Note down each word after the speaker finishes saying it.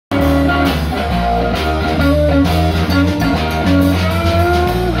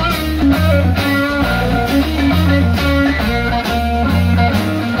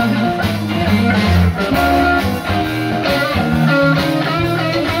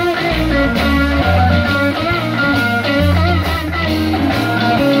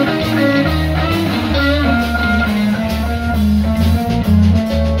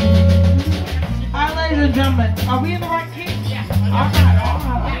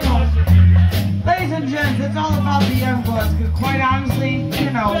gents, it's all about the Youngbloods, because quite honestly,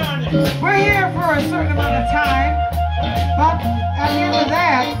 you know, we're here for a certain amount of time, but at the end of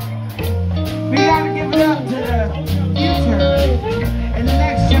that, we gotta give it up to the future and the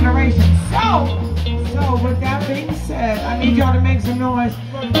next generation. So with that being said, I need y'all to make some noise,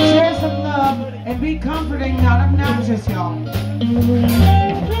 share some love, and be comforting, not obnoxious, y'all.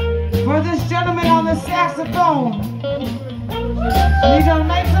 For this gentleman on the saxophone, I need y'all to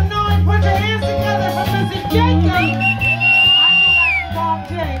make some noise, put your hands together for Mr. Jacob. I know that's Bob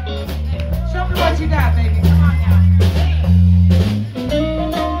Jake. Show me what you got, baby. Come on now.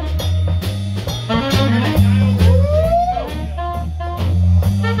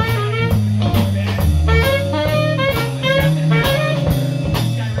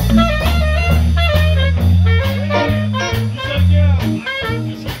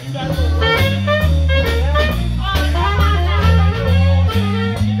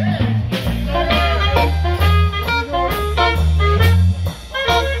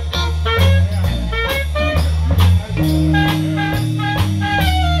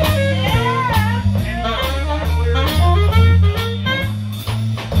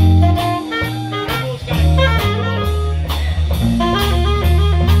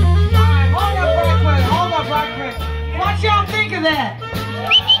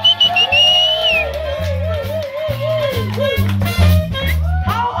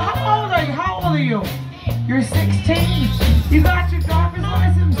 You're 16? You got your driver's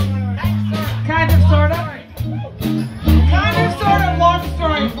license? Kind of, sort of? Kind of, sort of, long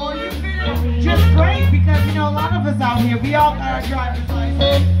story. Well, you feel just great because, you know, a lot of us out here, we all got our driver's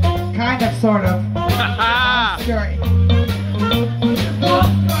license. Kind of, sort of. Story.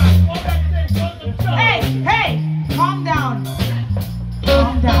 Hey! Calm down.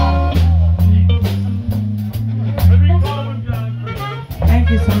 Calm down. Thank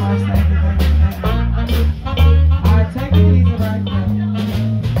you so much. Thank you. Take it easy right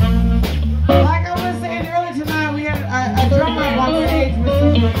there. Like I was saying earlier tonight, we had a drummer up on stage with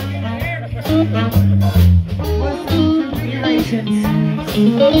some configurations.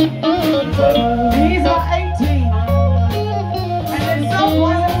 And he's on 18. And it's so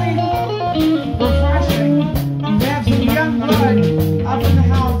wonderfully refreshing to have some young blood up in the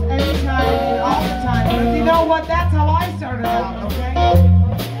house anytime and all the time. But you know what? That's how I started out, okay?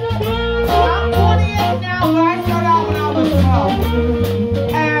 I'm 28 now, but I started out when I was 12.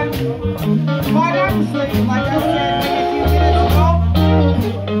 And quite honestly, like I said a few minutes ago,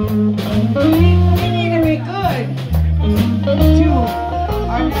 we need to be good to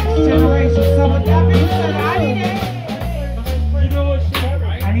our next generation. So with that being said,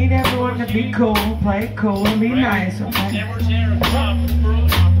 I need everyone to be cool, play it cool, and be nice, okay?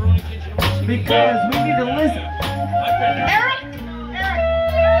 Because we need to listen. Eric!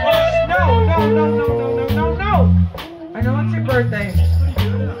 No. I know it's your birthday.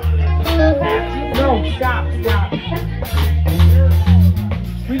 No, stop.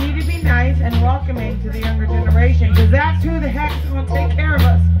 We need to be nice and welcoming to the younger generation, because that's who the heck's going to take care of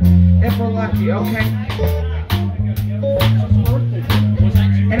us if we're lucky, okay?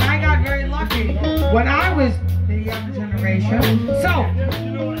 And I got very lucky when I was the younger generation. So,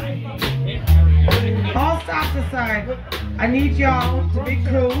 all stops aside, I need y'all to be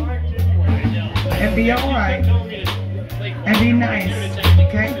cool and be alright and be nice,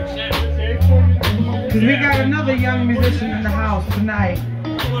 okay? Because we got another young musician in the house tonight,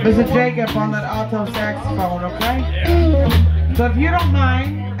 Mr. Jacob on that alto saxophone, okay? So if you don't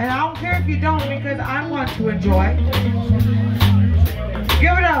mind, and I don't care if you don't because I want to enjoy,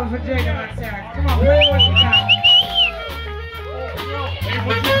 give it up for Jacob on sax. Come on, play what you got.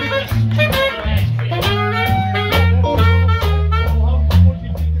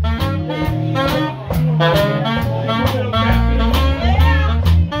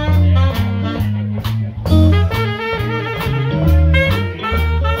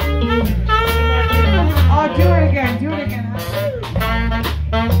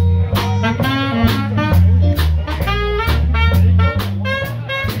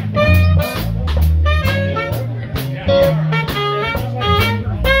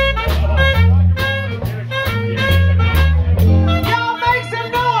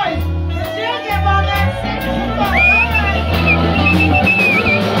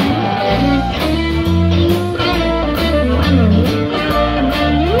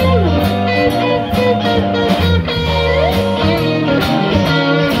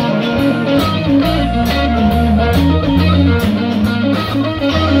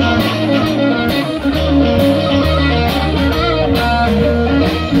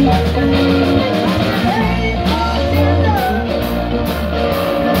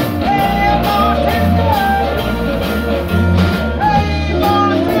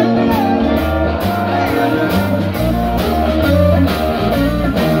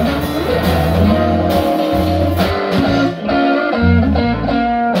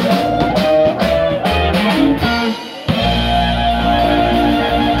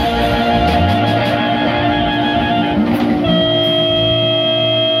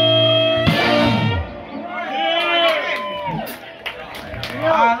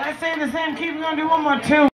 let's stay in the same key. We're gonna do one more tune.